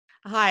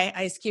Hi,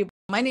 Ice Cube.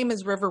 My name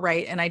is River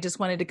Wright, and I just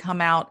wanted to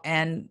come out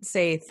and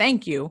say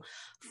thank you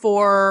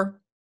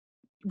for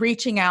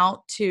reaching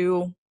out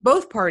to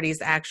both parties,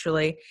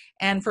 actually,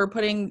 and for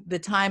putting the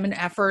time and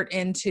effort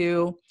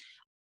into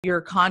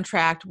your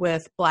contract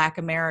with Black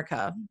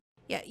America.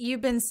 Yeah, you've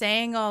been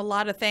saying a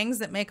lot of things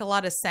that make a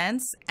lot of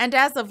sense. And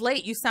as of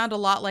late, you sound a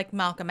lot like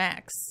Malcolm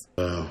X.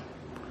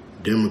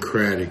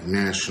 Democratic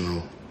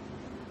National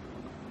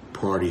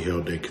Party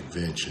held their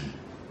convention.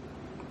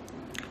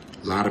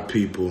 A lot of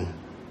people,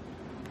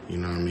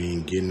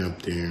 getting up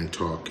there and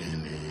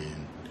talking,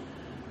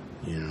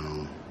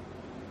 and,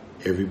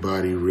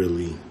 everybody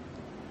really,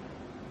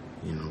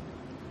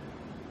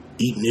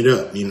 eating it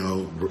up,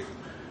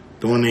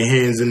 throwing their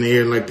hands in the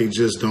air like they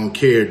just don't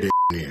care down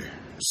there.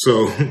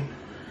 So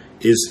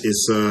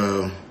it's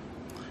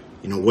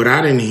what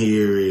I didn't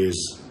hear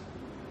is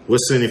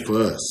what's in it for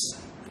us?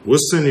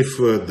 What's in it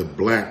for the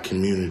Black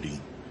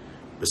community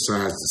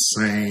besides the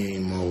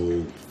same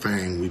old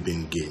thing we've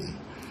been getting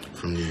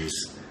from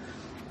these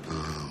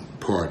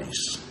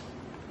parties?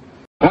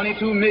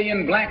 22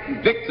 million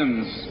Black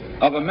victims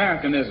of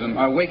Americanism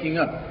are waking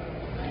up,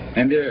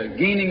 and they're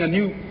gaining a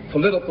new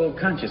political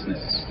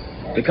consciousness,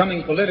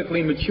 becoming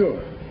politically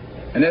mature.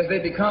 And as they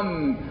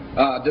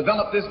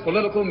develop this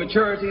political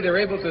maturity, they're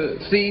able to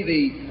see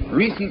the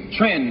recent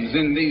trends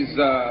in these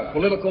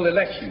political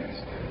elections.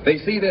 They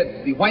see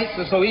that the whites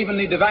are so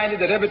evenly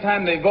divided that every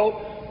time they vote,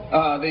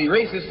 the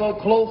race is so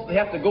close they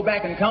have to go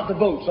back and count the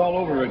votes all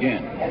over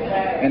again.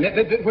 And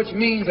which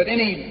means that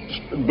any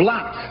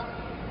block,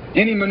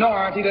 any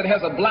minority that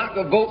has a block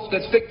of votes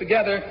that stick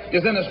together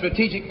is in a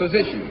strategic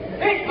position.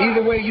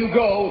 Either way you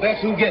go,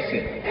 that's who gets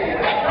it.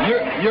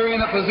 You're in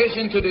a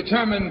position to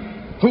determine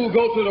who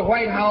go to the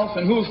White House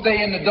and who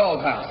stay in the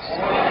doghouse.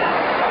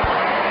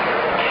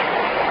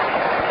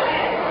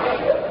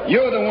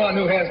 You're the one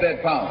who has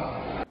that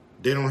power.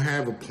 They don't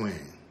have a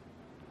plan.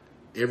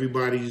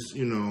 Everybody's,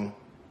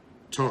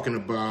 talking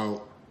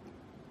about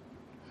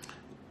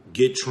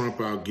get Trump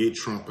out, get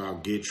Trump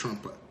out, get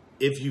Trump out.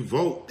 If you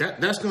vote,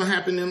 that's going to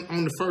happen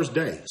on the first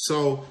day.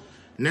 So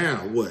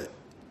now what?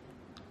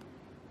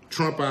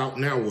 Trump out,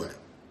 now what?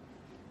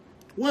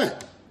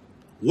 What?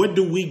 What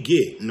do we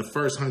get in the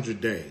first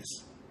 100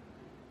 days?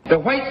 The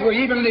whites were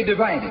evenly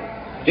divided.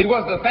 It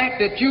was the fact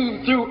that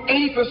you threw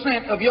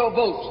 80% of your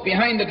votes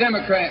behind the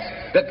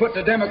Democrats that put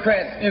the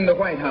Democrats in the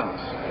White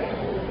House.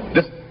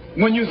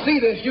 When you see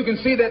this, you can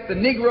see that the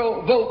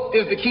Negro vote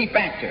is the key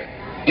factor.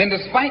 And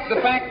despite the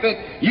fact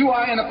that you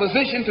are in a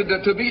position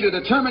to be the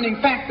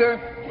determining factor,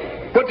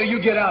 what do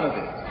you get out of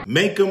it?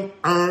 Make them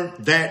earn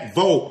that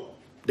vote.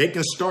 They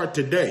can start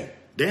today.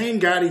 They ain't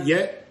got it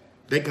yet.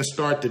 They can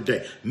start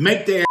today.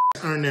 Make their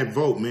ass earn that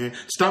vote, man.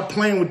 Stop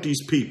playing with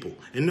these people,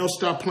 and they'll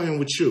stop playing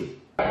with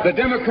you. The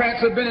Democrats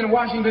have been in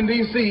Washington,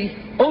 D.C.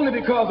 only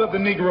because of the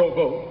Negro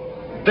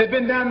vote. They've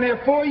been down there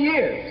 4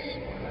 years.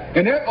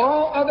 And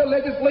all other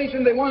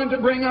legislation they wanted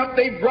to bring up,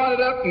 they brought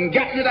it up and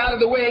gotten it out of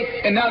the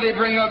way, and now they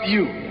bring up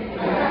you.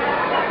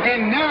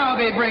 And now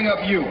they bring up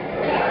you.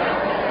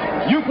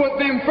 You put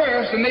them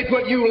first, and they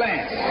put you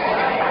last.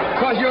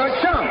 Because you're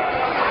a chump.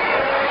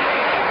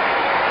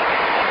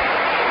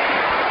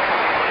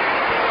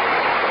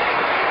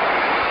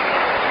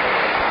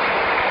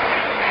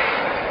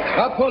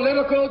 A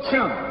political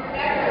chump.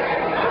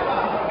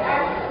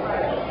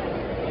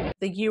 I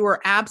think you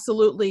are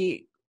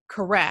absolutely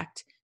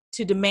correct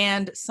to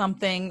demand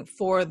something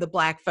for the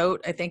Black vote.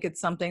 I think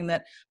it's something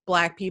that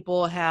Black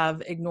people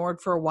have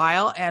ignored for a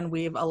while, and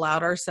we've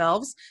allowed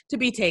ourselves to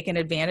be taken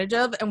advantage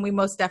of, and we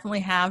most definitely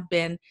have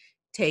been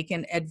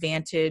taken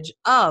advantage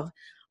of.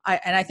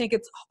 And I think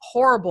it's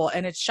horrible,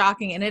 and it's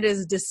shocking, and it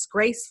is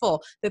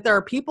disgraceful that there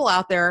are people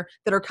out there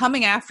that are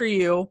coming after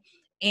you.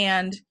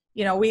 And,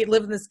 we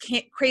live in this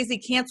crazy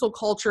cancel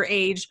culture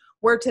age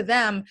where to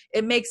them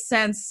it makes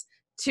sense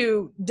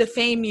to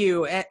defame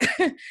you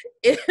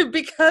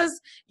because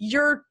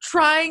you're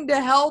trying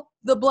to help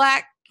the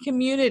Black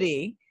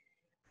community.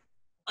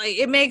 Like,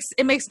 it makes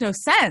no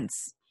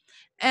sense.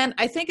 And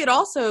I think it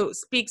also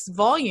speaks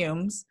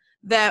volumes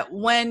that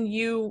when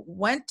you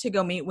went to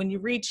go meet, when you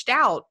reached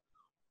out,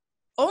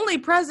 only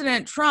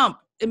President Trump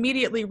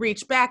immediately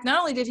reached back.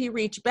 Not only did he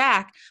reach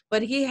back,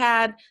 but he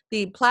had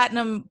the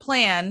Platinum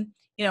Plan,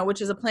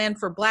 which is a plan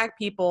for Black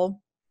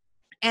people.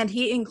 And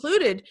he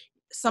included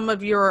some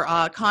of your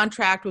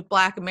contract with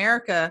Black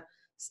America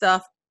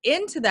stuff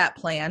into that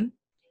plan.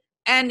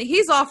 And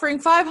he's offering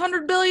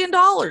 $500 billion.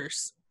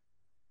 $500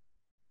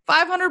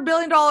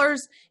 billion,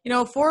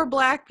 for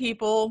Black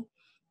people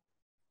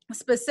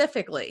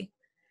specifically.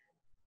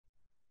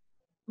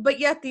 But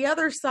yet the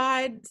other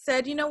side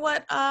said, you know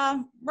what,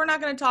 we're not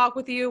going to talk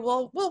with you.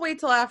 We'll wait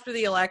till after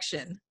the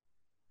election.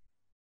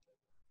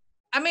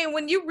 I mean,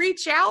 when you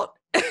reach out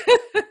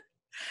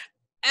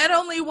and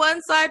only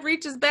one side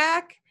reaches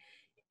back,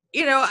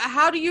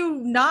 how do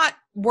you not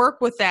work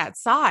with that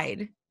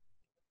side?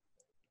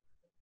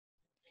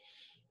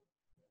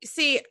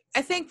 See,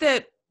 I think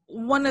that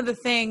one of the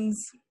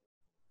things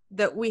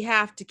that we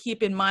have to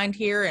keep in mind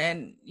here,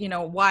 and,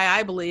 why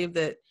I believe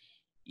that,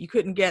 you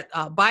couldn't get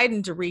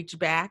Biden to reach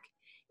back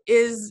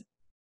is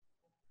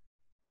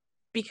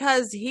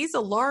because he's a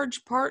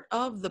large part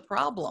of the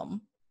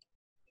problem.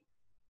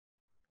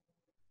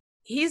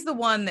 He's the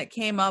one that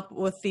came up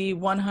with the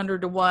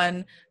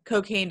 100-to-1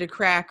 cocaine to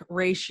crack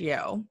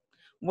ratio,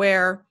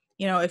 where,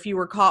 if you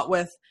were caught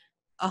with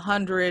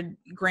 100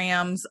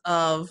 grams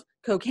of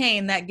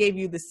cocaine, that gave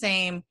you the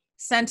same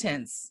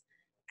sentence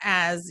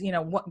as,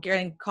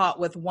 getting caught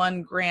with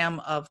 1 gram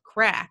of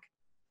crack.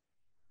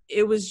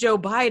 It was Joe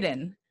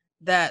Biden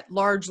that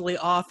largely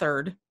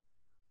authored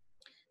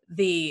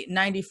the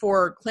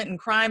 94 Clinton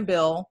crime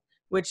bill,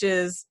 which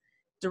is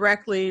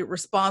directly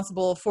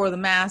responsible for the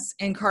mass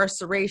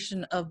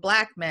incarceration of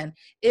Black men.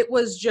 It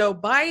was Joe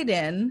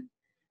Biden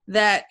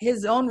that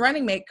his own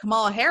running mate,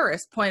 Kamala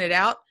Harris, pointed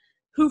out,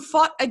 who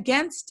fought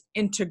against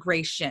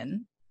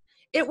integration.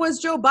 It was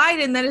Joe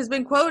Biden that has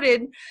been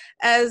quoted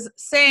as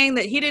saying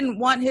that he didn't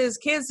want his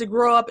kids to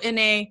grow up in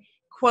a,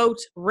 quote,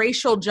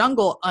 racial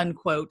jungle,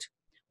 unquote,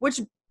 which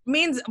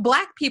means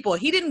Black people.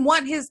 He didn't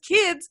want his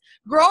kids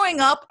growing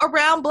up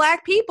around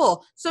Black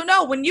people. So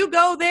no, when you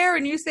go there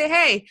and you say,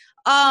 hey,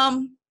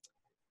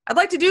 I'd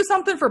like to do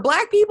something for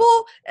Black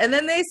people, and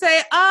then they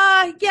say,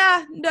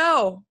 yeah,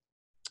 no,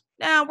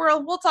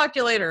 we'll talk to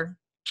you later.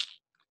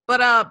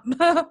 But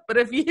but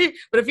if you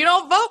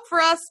don't vote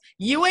for us,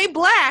 you ain't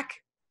Black.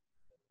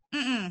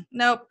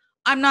 Nope.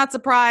 I'm not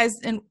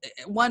surprised in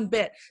one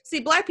bit. See,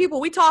 Black people,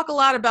 we talk a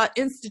lot about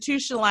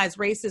institutionalized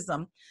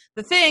racism.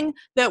 The thing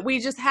that we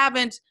just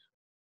haven't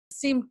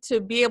seemed to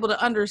be able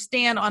to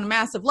understand on a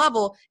massive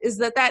level is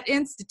that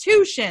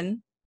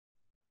institution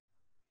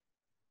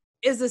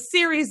is a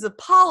series of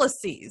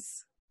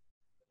policies.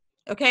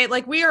 Okay,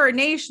 like we are a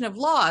nation of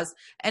laws,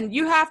 and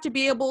you have to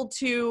be able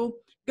to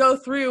go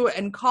through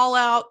and call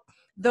out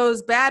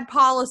those bad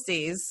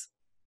policies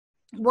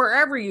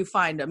wherever you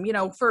find them,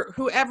 for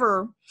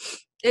whoever.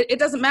 It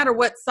doesn't matter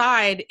what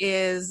side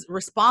is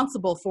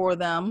responsible for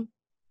them.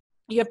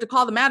 You have to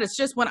call them out. It's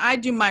just when I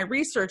do my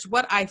research,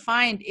 what I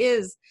find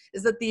is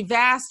that the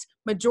vast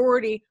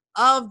majority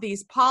of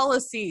these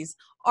policies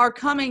are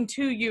coming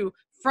to you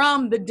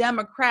from the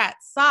Democrat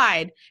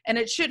side. And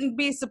it shouldn't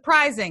be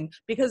surprising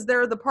because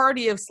they're the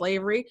party of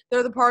slavery.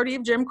 They're the party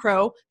of Jim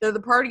Crow. They're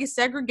the party of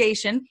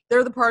segregation.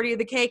 They're the party of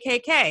the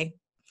KKK.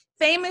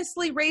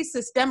 Famously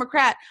racist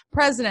Democrat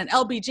President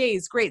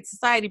LBJ's Great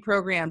Society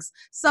programs,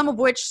 some of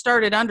which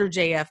started under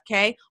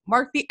JFK,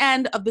 marked the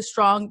end of the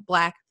strong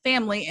Black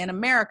family in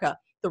America.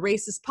 The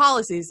racist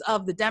policies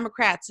of the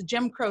Democrats'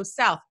 Jim Crow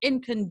South,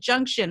 in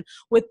conjunction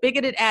with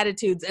bigoted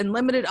attitudes and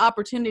limited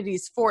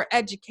opportunities for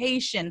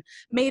education,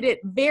 made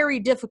it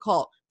very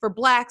difficult for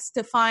Blacks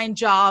to find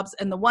jobs,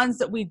 and the ones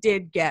that we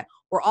did get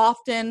were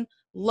often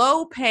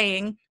low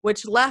paying,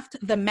 which left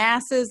the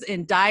masses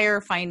in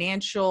dire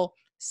financial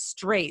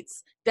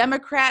straits.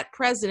 Democrat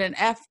President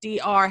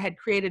FDR had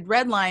created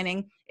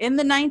redlining in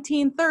the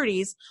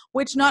 1930s,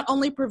 which not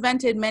only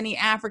prevented many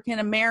African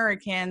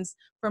Americans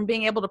from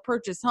being able to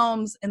purchase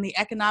homes in the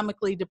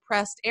economically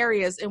depressed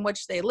areas in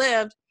which they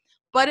lived,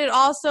 but it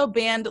also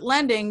banned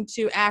lending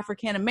to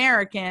African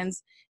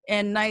Americans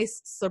in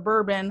nice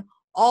suburban,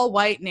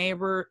 all-white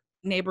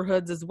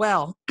neighborhoods as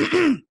well.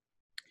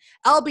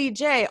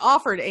 LBJ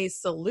offered a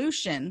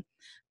solution: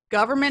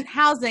 government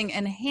housing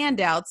and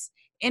handouts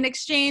in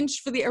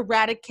exchange for the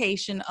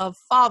eradication of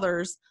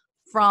fathers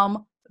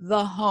from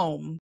the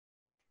home.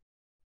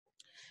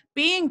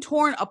 Being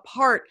torn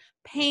apart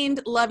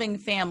pained loving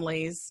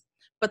families,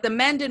 but the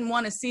men didn't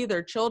want to see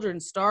their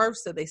children starve,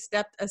 so they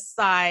stepped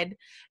aside,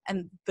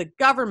 and the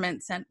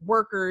government sent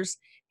workers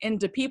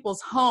into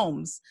people's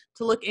homes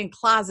to look in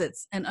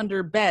closets and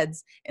under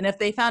beds, and if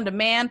they found a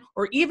man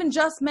or even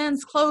just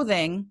men's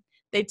clothing,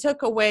 they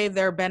took away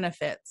their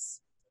benefits.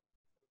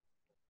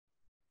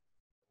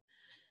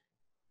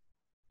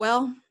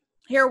 Well,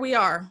 here we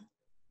are.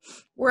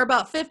 We're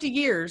about 50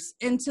 years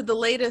into the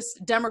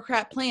latest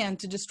Democrat plan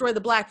to destroy the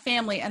Black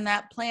family, and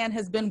that plan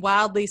has been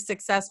wildly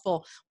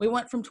successful. We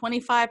went from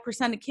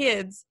 25% of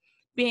kids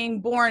being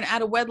born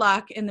out of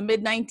wedlock in the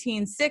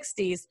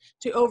mid-1960s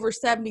to over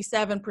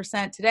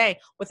 77% today.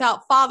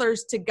 Without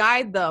fathers to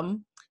guide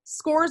them,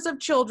 scores of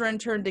children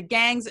turned to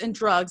gangs and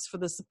drugs for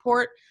the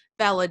support,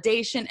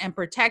 validation, and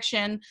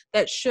protection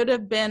that should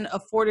have been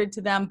afforded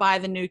to them by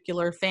the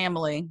nuclear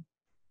family.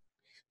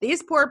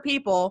 These poor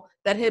people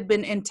that had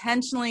been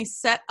intentionally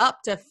set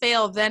up to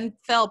fail then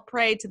fell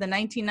prey to the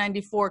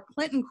 1994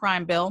 Clinton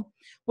crime bill,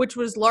 which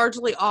was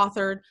largely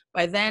authored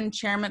by then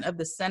chairman of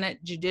the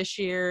Senate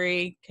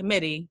Judiciary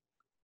Committee,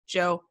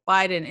 Joe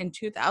Biden, in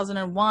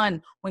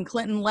 2001 when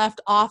Clinton left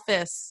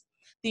office.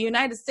 The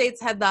United States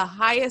had the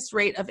highest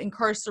rate of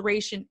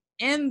incarceration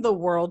in the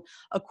world.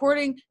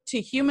 According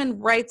to Human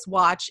Rights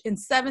Watch, in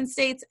 7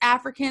 states,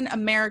 African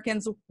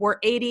Americans were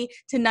 80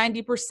 to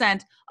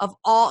 90% of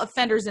all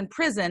offenders in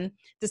prison,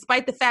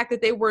 despite the fact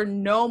that they were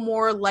no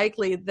more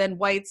likely than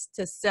whites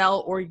to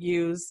sell or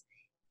use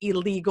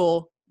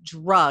illegal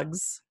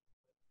drugs.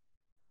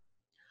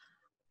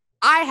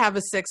 I have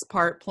a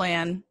 6-part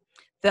plan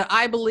that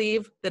I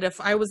believe that if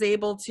I was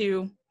able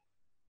to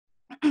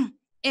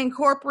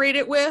incorporate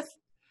it with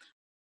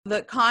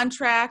the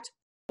contract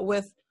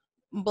with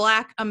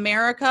Black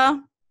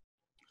America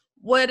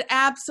would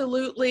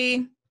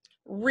absolutely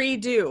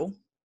redo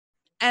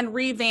and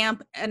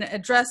revamp and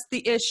address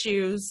the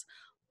issues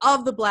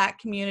of the Black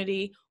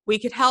community. We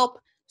could help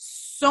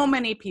so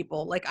many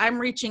people. Like, I'm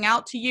reaching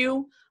out to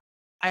you.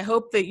 I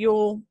hope that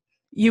you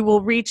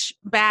will reach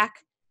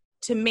back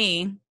to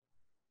me.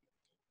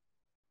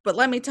 But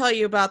let me tell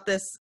you about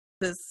this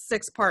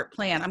 6-part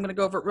plan. I'm going to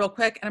go over it real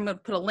quick, and I'm going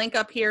to put a link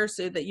up here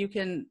so that you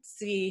can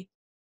see,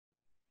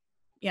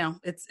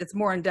 it's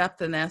more in depth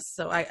than this,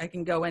 so I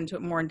can go into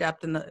it more in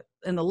depth in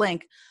the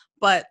link.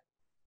 But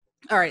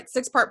all right,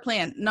 6-part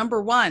plan.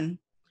 Number 1,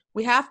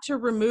 we have to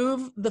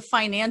remove the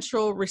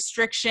financial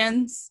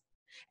restrictions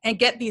and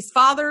get these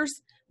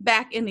fathers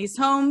back in these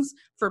homes.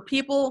 For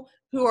people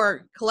who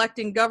are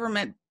collecting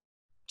government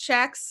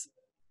checks,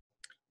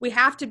 we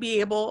have to be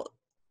able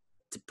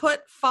to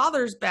put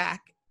fathers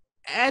back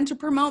and to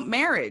promote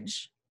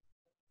marriage.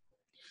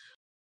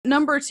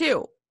 Number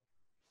 2,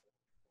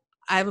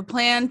 I have a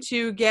plan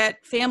to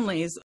get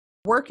families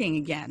working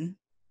again.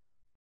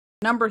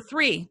 Number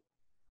 3,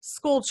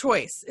 school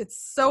choice.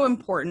 It's so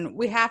important.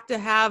 We have to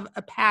have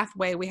a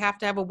pathway. We have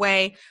to have a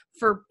way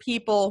for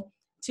people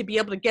to be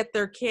able to get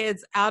their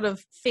kids out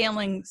of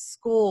failing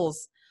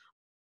schools.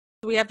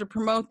 We have to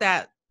promote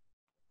that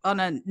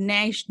on a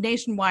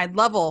nationwide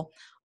level.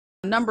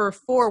 Number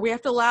 4, we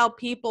have to allow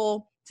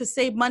people to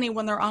save money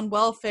when they're on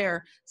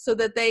welfare so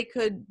that they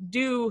could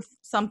do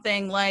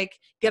something like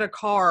get a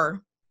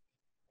car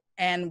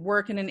and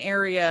work in an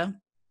area,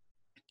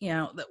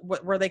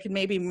 where they could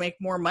maybe make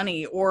more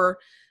money, or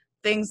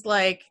things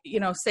like,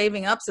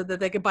 saving up so that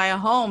they could buy a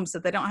home so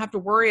they don't have to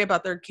worry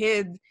about their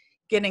kid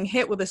getting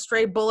hit with a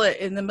stray bullet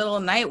in the middle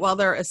of the night while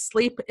they're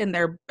asleep in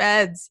their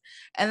beds.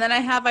 And then I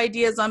have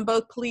ideas on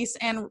both police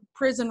and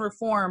prison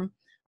reform,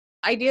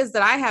 ideas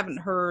that I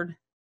haven't heard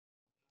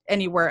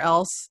anywhere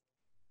else.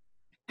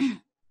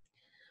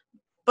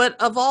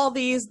 But of all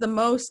these, the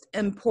most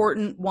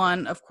important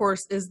one, of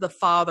course, is the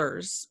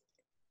fathers.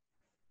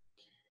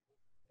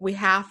 We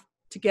have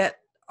to get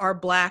our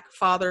Black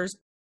fathers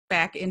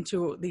back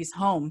into these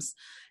homes.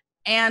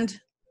 And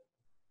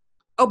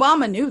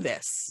Obama knew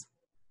this.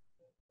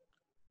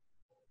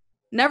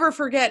 Never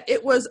forget,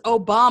 it was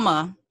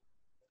Obama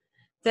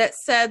that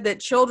said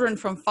that children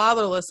from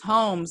fatherless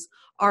homes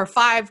are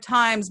 5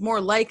 times more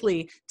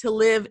likely to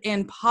live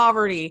in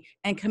poverty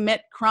and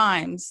commit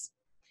crimes.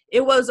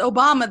 It was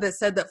Obama that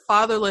said that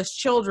fatherless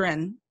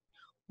children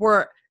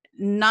were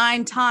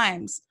 9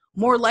 times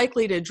more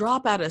likely to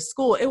drop out of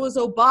school. It was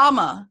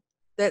Obama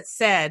that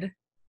said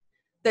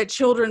that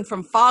children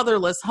from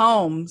fatherless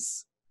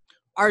homes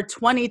are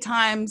 20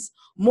 times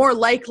more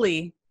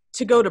likely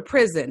to go to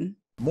prison.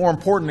 More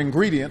important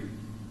ingredient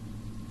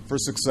for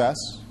success.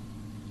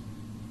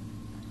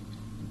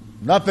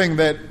 Nothing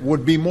that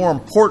would be more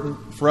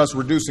important for us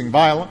reducing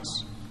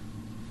violence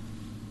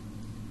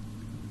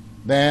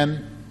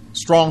than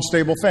strong,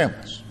 stable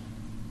families.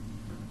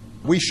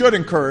 We should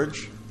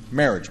encourage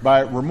marriage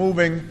by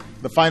removing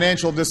the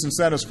financial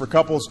disincentives for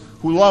couples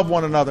who love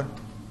one another,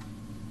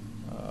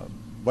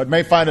 but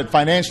may find it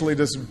financially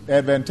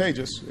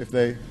disadvantageous if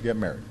they get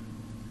married.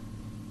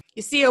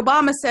 You see,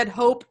 Obama said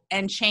hope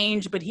and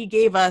change, but he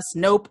gave us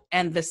nope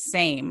and the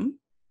same,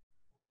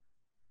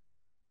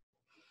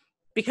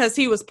 because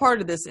he was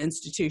part of this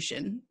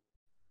institution.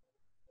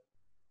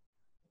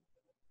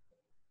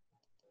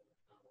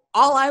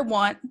 All I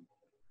want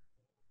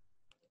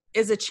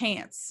is a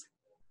chance.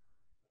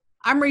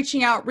 I'm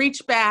reaching out,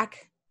 reach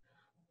back.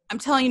 I'm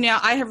telling you now,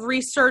 I have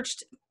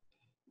researched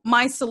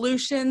my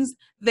solutions.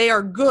 They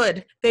are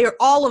good.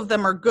 All of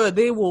them are good.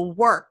 They will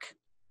work.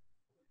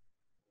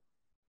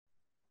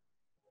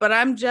 But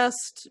I'm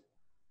just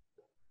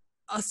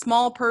a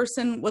small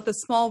person with a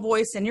small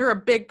voice, and you're a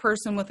big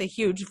person with a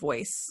huge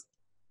voice.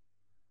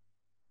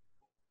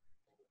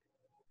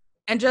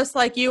 And just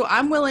like you,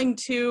 I'm willing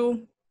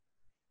to,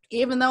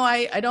 even though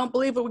I don't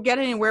believe it would get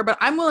anywhere, but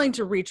I'm willing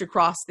to reach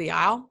across the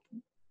aisle.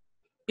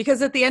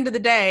 Because at the end of the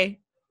day,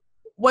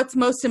 what's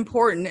most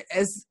important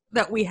is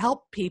that we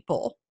help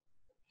people.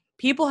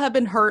 People have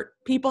been hurt.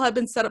 People have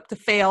been set up to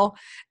fail.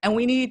 And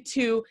we need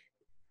to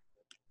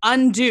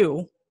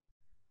undo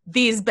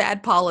these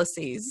bad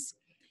policies.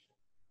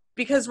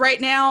 Because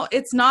right now,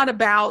 it's not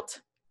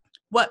about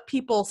what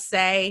people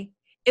say.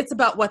 It's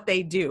about what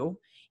they do.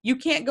 You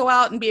can't go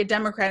out and be a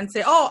Democrat and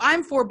say, oh,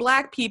 I'm for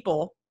Black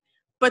people.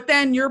 But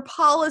then your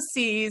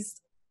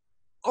policies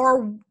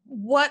are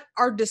what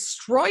are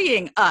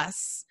destroying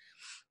us.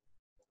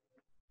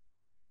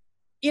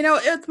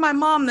 It's my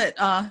mom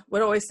that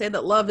would always say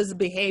that love is a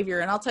behavior.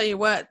 And I'll tell you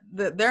what,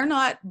 they're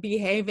not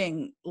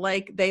behaving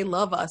like they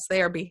love us.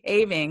 They are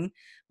behaving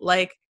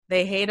like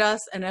they hate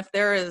us. And if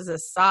there is a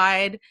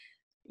side,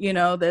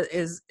 that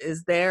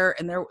is there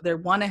and they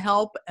want to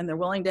help and they're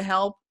willing to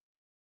help,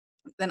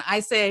 then I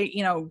say,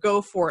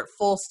 go for it,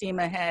 full steam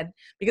ahead.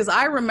 Because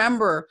I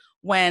remember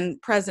when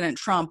President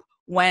Trump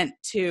went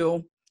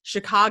to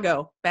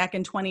Chicago back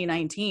in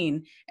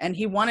 2019, and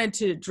he wanted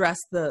to address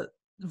the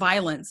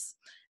violence.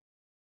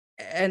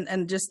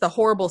 and just the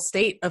horrible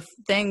state of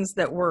things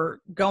that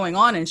were going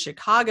on in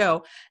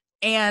Chicago.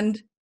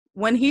 And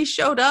when he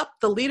showed up,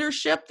 the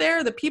leadership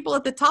there, the people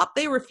at the top,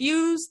 they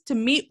refused to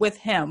meet with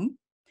him.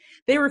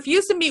 They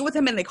refused to meet with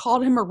him, and they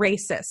called him a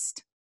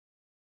racist.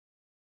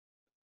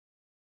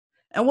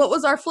 And what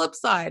was our flip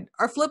side?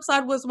 Our flip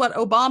side was what?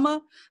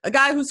 Obama, a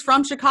guy who's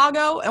from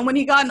Chicago, and when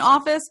he got in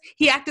office,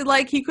 he acted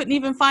like he couldn't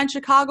even find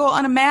Chicago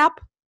on a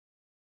map.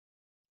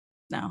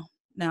 No.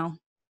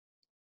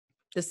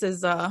 This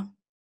is,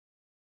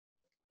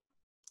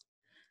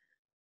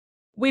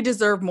 we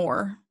deserve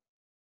more.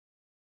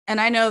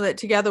 And I know that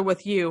together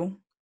with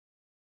you,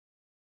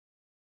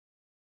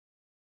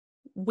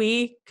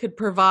 we could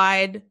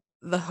provide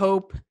the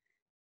hope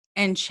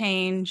and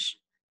change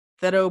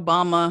that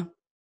Obama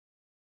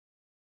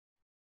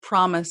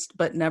promised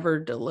but never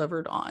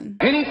delivered on.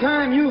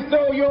 Anytime you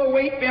throw your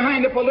weight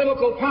behind a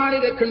political party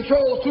that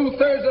controls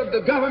 2/3 of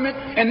the government,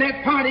 and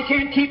that party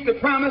can't keep the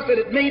promise that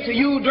it made to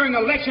you during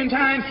election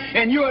time,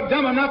 and you're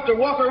dumb enough to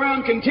walk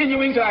around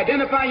continuing to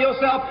identify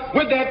yourself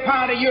with that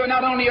party, you're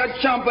not only a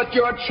chump, but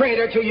you're a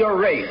traitor to your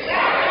race.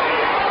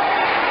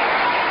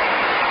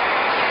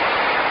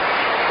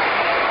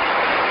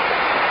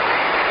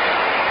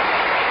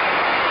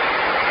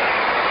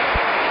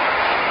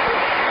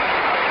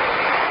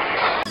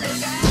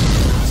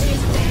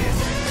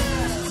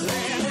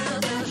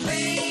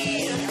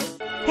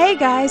 Hey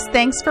guys,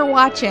 thanks for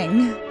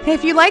watching.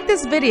 If you like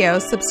this video,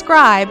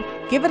 subscribe,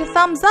 give it a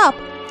thumbs up,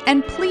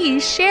 and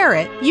please share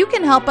it. You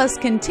can help us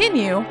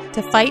continue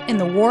to fight in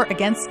the war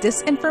against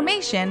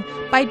disinformation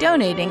by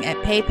donating at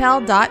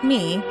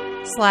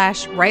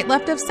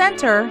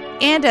paypal.me/rightleftofcenter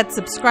and at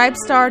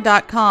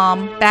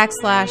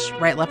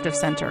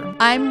subscribestar.com/rightleftofcenter.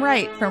 I'm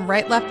Right from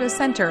Right Left of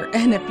Center,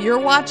 and if you're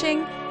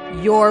watching,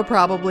 you're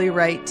probably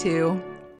right too.